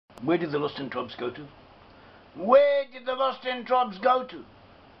Where did the lost 10 tribes go to? Where did the lost 10 tribes go to?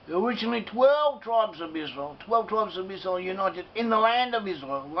 There were originally 12 tribes of Israel. 12 tribes of Israel united in the land of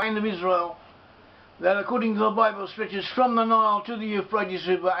Israel. The land of Israel that, according to the Bible, stretches from the Nile to the Euphrates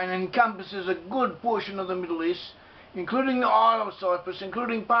River and encompasses a good portion of the Middle East, including the Isle of Cyprus,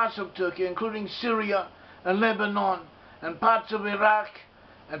 including parts of Turkey, including Syria and Lebanon, and parts of Iraq,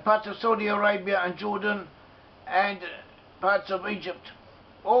 and parts of Saudi Arabia and Jordan, and parts of Egypt.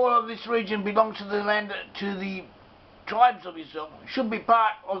 All of this region belongs to the land, to the tribes of Israel, should be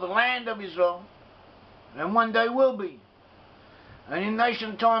part of the land of Israel, and one day will be. And in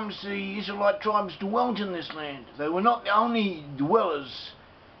ancient times the Israelite tribes dwelt in this land. They were not the only dwellers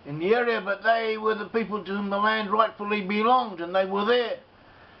in the area, but they were the people to whom the land rightfully belonged, and they were there.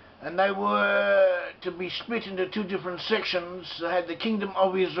 And they were to be split into two different sections. They had the kingdom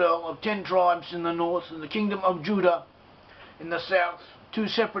of Israel of 10 tribes in the north, and the kingdom of Judah in the south, two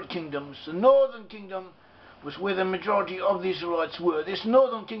separate kingdoms. The northern kingdom was where the majority of the Israelites were. This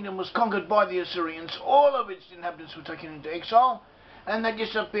northern kingdom was conquered by the Assyrians. All of its inhabitants were taken into exile, and they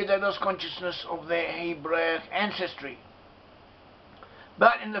disappeared. They lost consciousness of their Hebraic ancestry.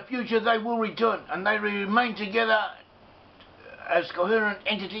 But in the future they will return, and they remain together as coherent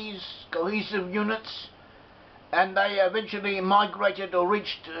entities, cohesive units, and they eventually migrated or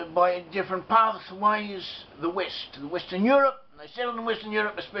reached by different pathways the West, to Western Europe. They settled in Western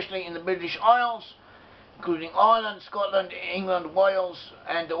Europe, especially in the British Isles, including Ireland, Scotland, England, Wales,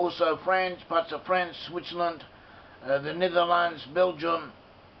 and also France, parts of France, Switzerland, the Netherlands, Belgium,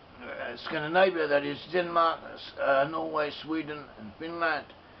 Scandinavia, that is Denmark, Norway, Sweden and Finland.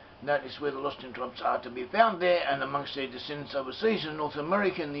 That is where the lost 10 tribes are to be found there, and amongst their descendants overseas in North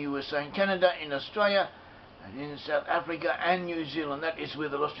America, in the USA and Canada, in Australia, and in South Africa and New Zealand. That is where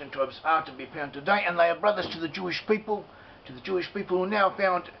the lost 10 tribes are to be found today, and they are brothers to the Jewish people, who are now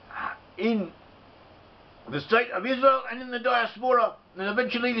found in the state of Israel and in the diaspora, and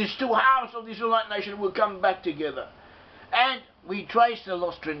eventually these two halves of the Israelite nation will come back together. And we trace the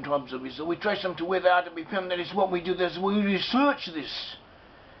lost 10 tribes of Israel, we trace them to where they are to be found. That is what we do, we research this.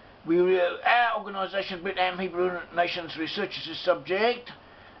 Our organisation, Brit-Am Hebrew Nations, researches this subject,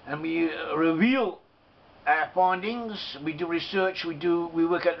 and we reveal our findings. We do research, we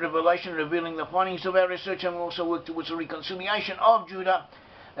work at revelation, revealing the findings of our research, and we also work towards the reconciliation of Judah,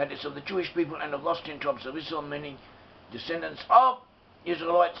 that is of the Jewish people, and of lost 10 tribes of Israel, meaning descendants of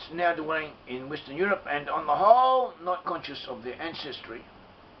Israelites now dwelling in Western Europe, and on the whole not conscious of their ancestry.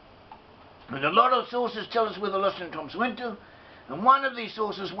 And a lot of sources tell us where the lost 10 tribes went to, and one of these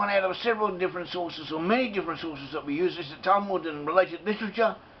sources, one out of several different sources, or many different sources that we use, is the Talmud and related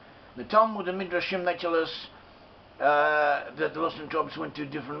literature. The Talmud and Midrashim, they tell us that the lost 10 tribes went to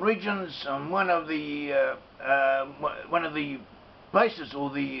different regions. One of the places, or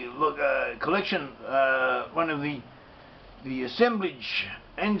the collection, one of the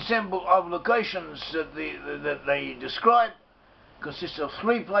ensemble of locations that they describe consists of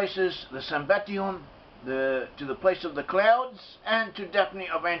 3 places: the Sambation, to the place of the clouds, and to Daphne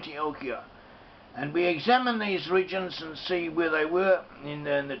of Antiochia. And we examine these regions and see where they were in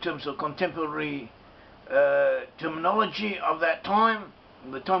the terms of contemporary terminology of that time,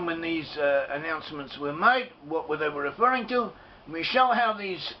 the time when these announcements were made, what they were referring to. We show how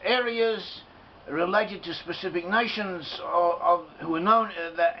these areas related to specific nations who were known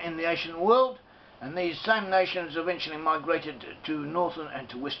in the ancient world, and these same nations eventually migrated to Northern and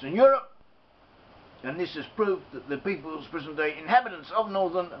to Western Europe. And this is proof that the peoples, present-day inhabitants of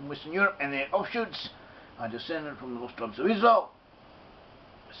Northern and Western Europe and their offshoots, are descended from the lost tribes of Israel.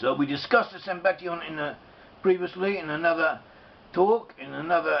 So we discussed the Sambation previously in another talk,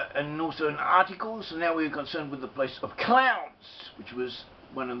 and also in articles, and now we're concerned with the place of clouds, which was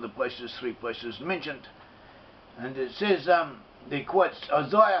one of the 3 places mentioned. And it says, they quote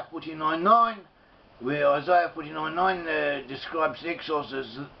Isaiah 49:9, where Isaiah 49:9 describes the exiles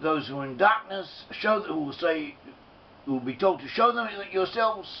as those who are in darkness, who will be told to show them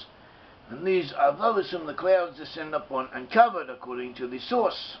yourselves, and these are those whom the clouds descend upon and covered, according to the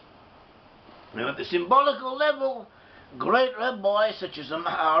source. Now at the symbolical level, great rabbis such as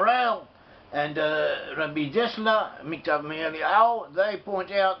Maharil and Rabbi Dessler, Miktav Me'eliyahu, they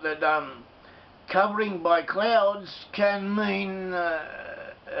point out that covering by clouds can mean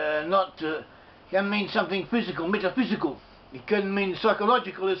can mean something physical, metaphysical. It can mean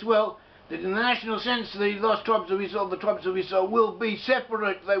psychological as well, that in the national sense the lost tribes of Israel, the tribes of Israel, will be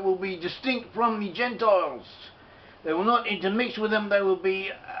separate, they will be distinct from the Gentiles. They will not intermix with them, they will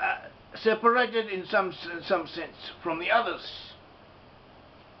be separated in some sense from the others.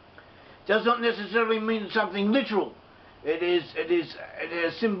 Does not necessarily mean something literal. It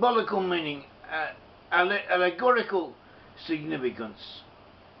has symbolical meaning, allegorical significance.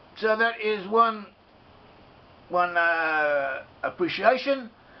 So that is one appreciation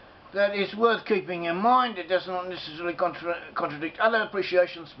that is worth keeping in mind. It does not necessarily contradict other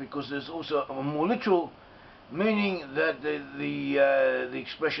appreciations, because there's also a more literal meaning that the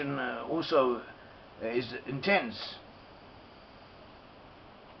expression also is intends.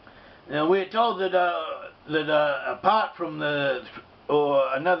 Now we're told that apart from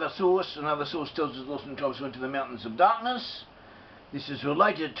another source tells us the lost tribes went to the mountains of darkness. This is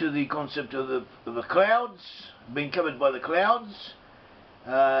related to the concept of the clouds, being covered by the clouds.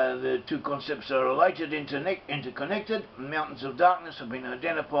 The two concepts are related, interconnected. The mountains of darkness have been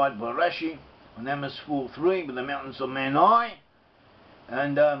identified by Rashi on Amos 4:3 with the mountains of Manai,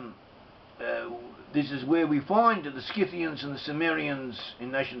 and this is where we find the Scythians and the Cimmerians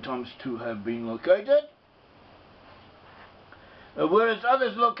in ancient times to have been located. Whereas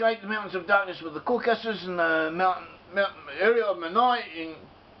others locate the mountains of darkness with the Caucasus and the mountain area of Manai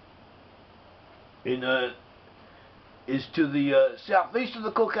is to the southeast of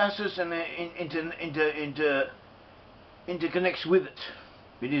the Caucasus, and interconnects with it.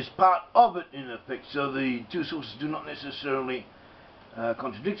 It is part of it in effect, so the two sources do not necessarily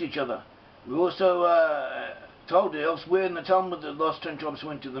contradict each other. We also told elsewhere in the Talmud that the last 10 tribes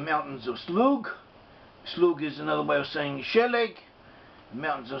went to the mountains of Slug. Slug is another way of saying Sheleg, the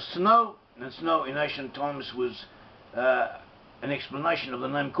mountains of snow, and snow in ancient times was an explanation of the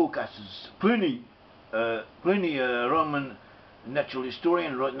name Caucasus. Pliny, a Roman natural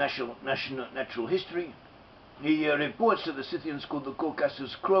historian, wrote natural history. He reports that the Scythians called the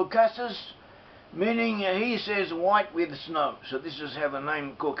Caucasus Crocassus, meaning he says white with snow. So this is how the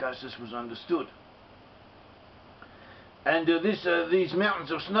name Caucasus was understood. And these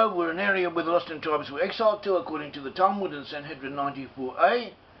mountains of snow were an area where the lost tribes were exiled to, according to the Talmud in Sanhedrin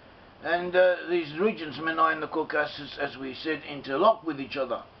 94a. And these regions, Manai and the Caucasus, as we said, interlock with each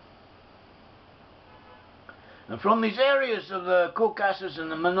other. And from these areas of the Caucasus and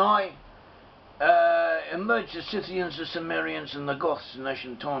the Manai emerged the Scythians, the Cimmerians, and the Goths in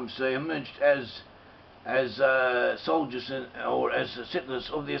ancient times. They emerged as soldiers or as settlers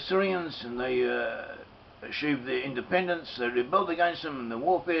of the Assyrians, and they achieved their independence. They rebelled against them in the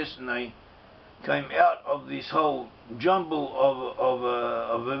warfares, and they came out of this whole jumble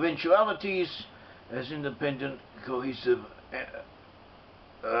of eventualities as independent, cohesive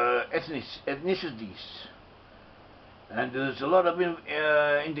ethnicities. And there's a lot of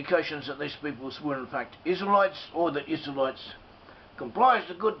indications that these peoples were in fact Israelites, or that Israelites comprised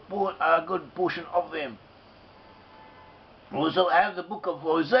a good portion of them. We also have the book of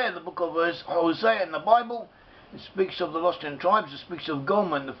Hosea. The book of Hosea in the Bible, it speaks of the lost 10 tribes. It speaks of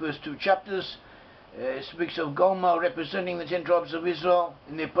Gomer in the first 2 chapters. It speaks of Gomer representing the 10 tribes of Israel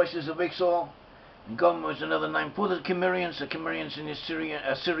in their places of exile. And Gomer is another name for the Cimmerians. The Cimmerians in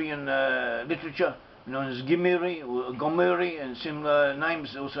Assyrian literature, known as Gimeri or Gomeri, and similar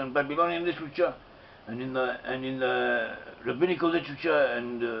names also in Babylonian literature, and in the rabbinical literature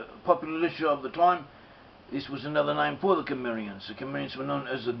and popular literature of the time. This was another name for the Cimmerians. The Cimmerians were known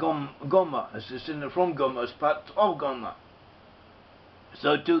as the Gomer, as descended from Gomer, as part of Gomer.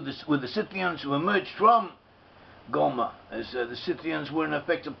 So too with the Scythians, who emerged from Gomer, as the Scythians were in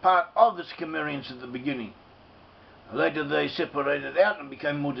effect a part of the Cimmerians at the beginning. Later they separated out and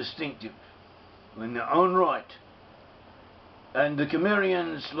became more distinctive in their own right. And the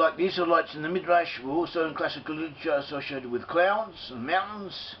Cimmerians, like the Israelites in the Midrash, were also in classical literature associated with clouds and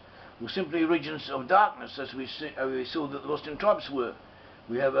mountains, were simply regions of darkness, as we saw that the lost tribes were.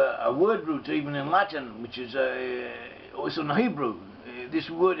 We have a word root even in Latin, which is also in Hebrew. This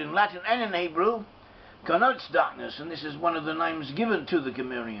word in Latin and in Hebrew connotes darkness, and this is one of the names given to the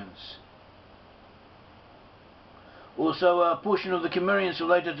Cimmerians. Also, a portion of the Cimmerians are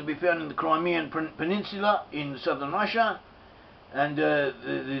later to be found in the Crimean Peninsula in southern Russia, and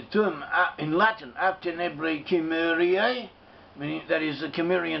the term in Latin, Aptenebre Cimmeriae, meaning that is the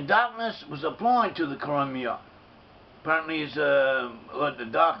Cimmerian darkness, was applied to the Crimea. Apparently it's like the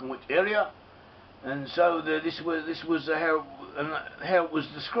dark and wet area, and so this was how it was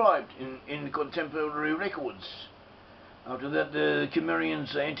described in contemporary records. After that, the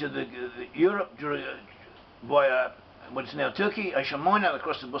Cimmerians entered Europe via what is now Turkey, Asia Minor,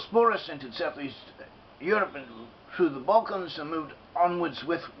 across the Bosporus, entered southeast Europe and through the Balkans, and moved onwards,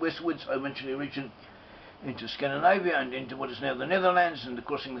 westwards, eventually reaching into Scandinavia and into what is now the Netherlands, and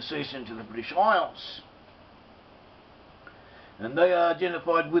crossing the seas into the British Isles. And they are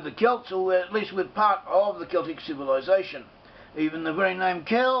identified with the Celts, or at least with part of the Celtic civilization. Even the very name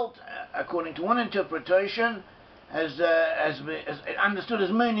Celt, according to one interpretation, as understood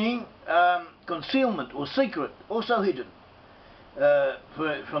as meaning concealment or secret, also hidden.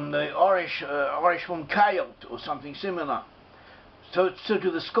 From the Irish from Celt or something similar. So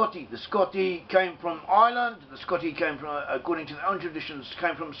to the Scotty came from Ireland. The Scotty came from, according to their own traditions,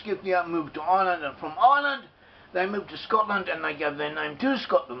 came from Scythia, moved to Ireland, and from Ireland they moved to Scotland, and they gave their name to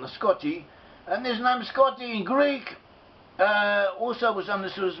Scotland, the Scotty. And this name Scotty in Greek also was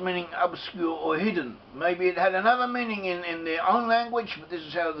understood as meaning obscure or hidden. Maybe it had another meaning in their own language, but this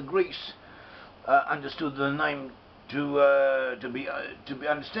is how the Greeks understood the name to be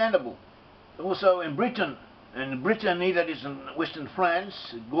understandable. Also in Britain, in Brittany, that is in western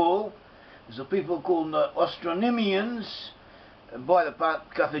France, Gaul, there's a people called Ostronymians, by the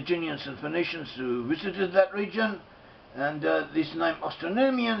Carthaginians and Phoenicians who visited that region, and this name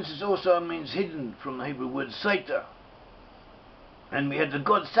Ostronymians also means hidden, from the Hebrew word Satyr. And we had the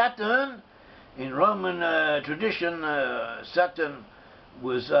god Saturn. In Roman tradition, Saturn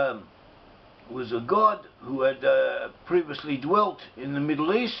was a god who had previously dwelt in the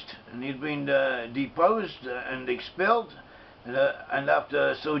Middle East, and he'd been deposed and expelled, and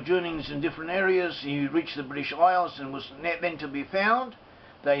after sojournings in different areas he reached the British Isles and was then to be found,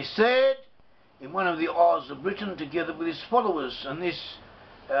 they said, in one of the Isles of Britain together with his followers. And this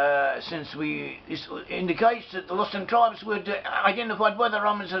indicates that the Lost Tribes were identified by the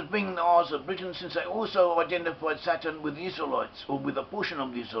Romans as being the Isles of Britain, since they also identified Saturn with the Israelites, or with a portion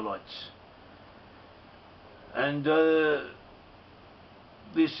of the Israelites. And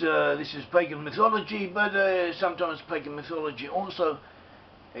this is pagan mythology, but sometimes pagan mythology also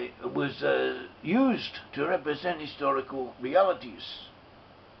was used to represent historical realities.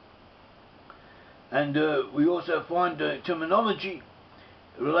 And we also find terminology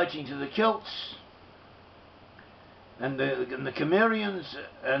relating to the Celts and the Cimmerians,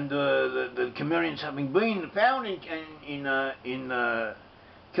 and the Cimmerians having been found in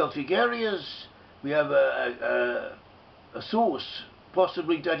Celtic areas. We have a source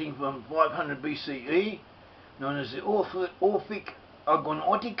possibly dating from 500 BCE, known as the Orphic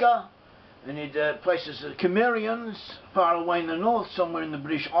Argonautica, and it places the Cimmerians far away in the north, somewhere in the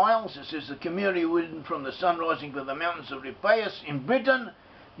British Isles. It says the Cimmeri were hidden from the sun rising from the mountains of Ripheus in Britain,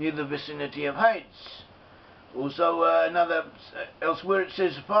 near the vicinity of Hades. Also elsewhere it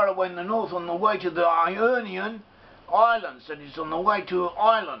says far away in the north, on the way to the Ionian Islands, that is on the way to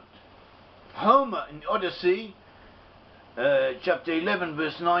Ireland. Homer in Odyssey, chapter 11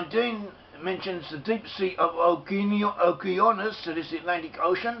 verse 19, mentions the deep sea of Okeanos, that is the Atlantic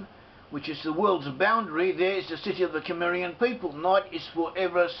Ocean, which is the world's boundary. There is the city of the Cimmerian people. Night is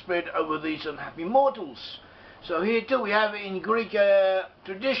forever spread over these unhappy mortals. So here too we have in Greek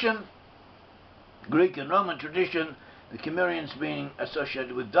tradition, Greek and Roman tradition, the Cimmerians being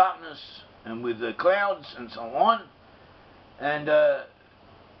associated with darkness and with clouds and so on. And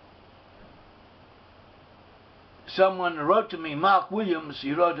someone wrote to me, Mark Williams,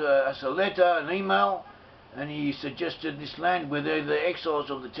 he wrote us a letter, an email, and he suggested this land where the exiles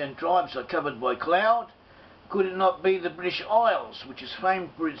of the 10 tribes are covered by cloud. Could it not be the British Isles, which is famed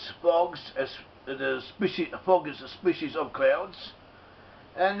for its fogs, as fog is a species of clouds?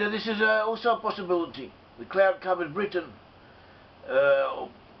 And this is also a possibility. The cloud-covered Britain,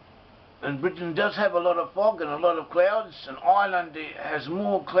 and Britain does have a lot of fog and a lot of clouds, and Ireland has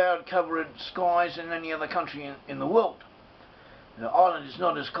more cloud-covered skies than any other country in the world. Ireland is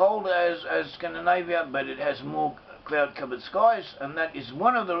not as cold as Scandinavia, but it has more cloud-covered skies, and that is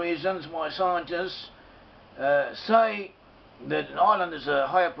one of the reasons why scientists say that in Ireland there's a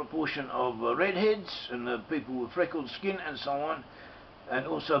higher proportion of redheads and people with freckled skin and so on, and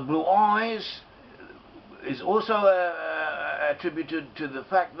also blue eyes is also attributed to the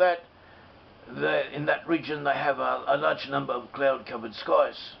fact that in that region they have a large number of cloud-covered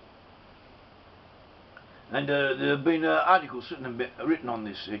skies. And there have been articles written on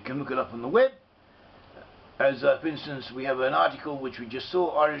this. You can look it up on the web. As for instance, we have an article which we just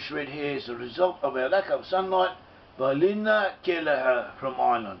saw, Irish red hair is a result of our lack of sunlight, by Linda Kelleher from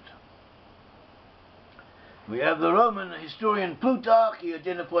Ireland. We have the Roman historian Plutarch. He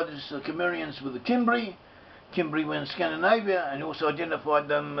identified the Cimmerians with the Cimbri. Cimbri were in Scandinavia, and he also identified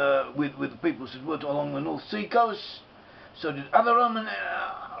them with the peoples that worked along the North Sea coast. So did other Roman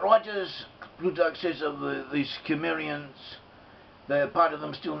writers. Plutarch says of these Cimmerians, part of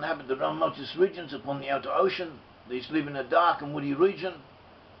them still inhabit the remotest regions upon the outer ocean. These live in a dark and woody region,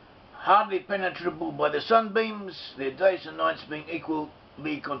 hardly penetrable by the sunbeams, their days and nights being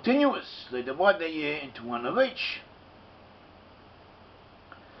equally continuous. They divide their year into one of each.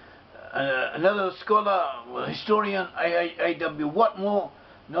 Another scholar, historian, A.W. Watmore,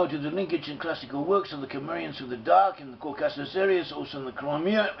 noted the linkage in classical works of the Cimmerians with the Dark in the Caucasus areas, also in the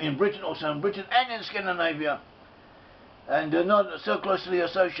Crimea, in Britain, also in Britain and in Scandinavia, and not so closely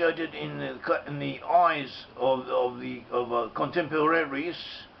associated in the eyes of contemporaries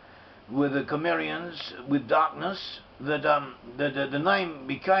with the Cimmerians with darkness, that the name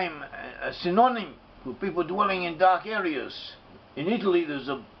became a synonym for people dwelling in dark areas. In Italy, there's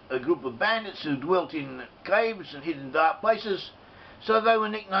a group of bandits who dwelt in caves and hidden dark places, so they were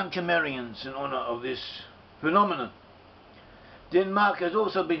nicknamed Cimmerians in honor of this phenomenon. Denmark has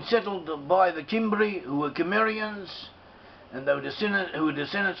also been settled by the Cimbri, who were Cimmerians, and they were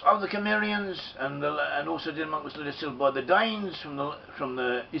descendants of the Cimmerians, and also Denmark was later settled by the Danes from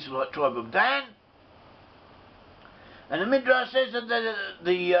the Israelite tribe of Dan. And the Midrash says that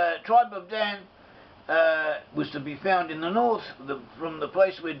the tribe of Dan was to be found in the north, from the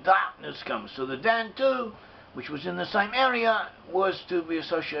place where darkness comes. So the Dan too, which was in the same area, was to be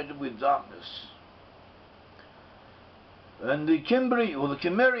associated with darkness. And the Cimbri, or the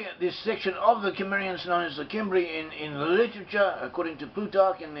Cimmerian, this section of the Cimmerians known as the Cimbri in the literature, according to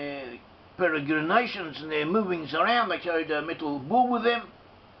Plutarch, in their peregrinations and their movings around, they carried a metal bull with them.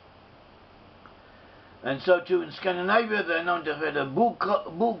 And so too in Scandinavia, they're known to have had a bull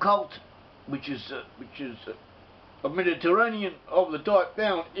cult, which is a Mediterranean of the type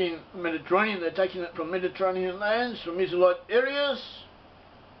found in the Mediterranean. They're taking it from Mediterranean lands, from Israelite areas.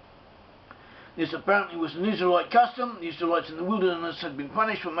 This apparently was an Israelite custom. The Israelites in the wilderness had been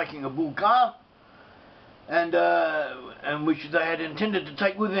punished for making a bull calf, and which they had intended to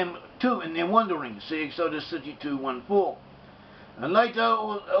take with them too in their wanderings. See Exodus 32:1-4. And later,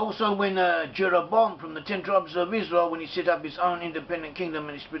 also when Jeroboam from the 10 tribes of Israel, when he set up his own independent kingdom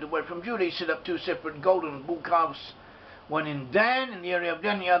and he split away from Judah, he set up 2 separate golden bull calves, one in Dan, in the area of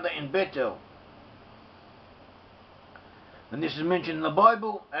Dan, the other in Bethel. And this is mentioned in the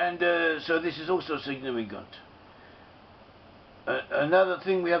Bible, and so this is also significant. Another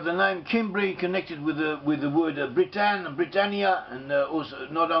thing, we have the name Cimbri connected with the word Brit-Am and Britannia, and also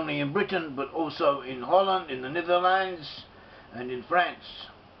not only in Britain but also in Holland, in the Netherlands, and in France.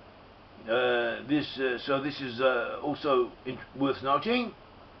 So this is also worth noting.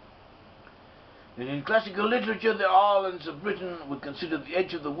 And in classical literature, the islands of Britain were considered the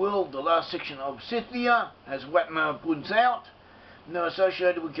edge of the world, the last section of Scythia, as Watmer points out, and they were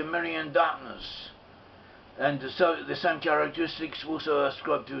associated with Cimmerian darkness. And so the same characteristics also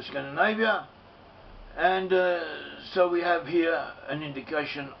ascribed to Scandinavia. And so we have here an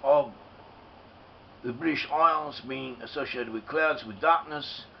indication of the British Isles being associated with clouds, with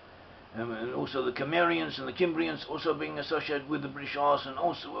darkness, and also the Cimmerians and the Cimbrians also being associated with the British Isles, and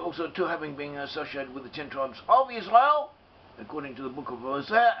also too having been associated with the 10 tribes of Israel, according to the book of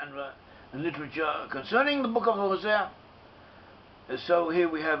Hosea and literature concerning the book of Hosea. So here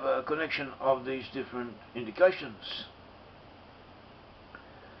we have a connection of these different indications.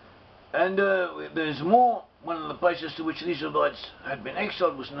 And there's more. One of the places to which the Israelites had been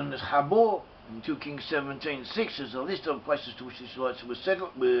exiled was known as Habor. In 2 Kings 17:6 is a list of places to which the Israelites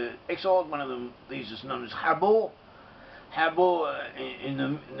were exiled. One of them, these is known as Habor. Habor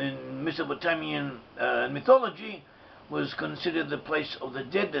in Mesopotamian mythology was considered the place of the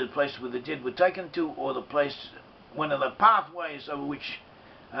dead, the place where the dead were taken to, or the place, one of the pathways over which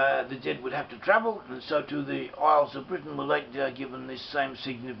the dead would have to travel, and so to the Isles of Britain were later given this same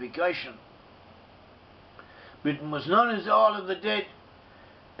signification. Britain was known as the Isle of the Dead,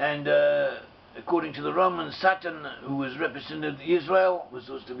 and according to the Romans, Saturn, who was represented Israel, was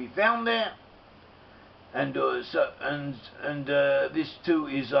to be found there, and this too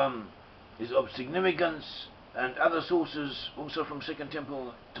is of significance. And other sources, also from Second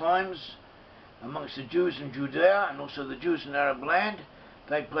Temple times, amongst the Jews in Judea and also the Jews in Arab land,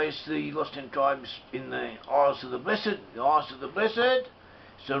 they placed the lost 10 tribes in the Isles of the Blessed. The Isles of the Blessed,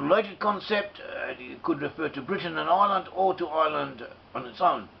 it's a related concept. It could refer to Britain and Ireland, or to Ireland on its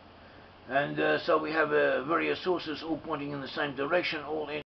own. And so we have various sources all pointing in the same direction, all in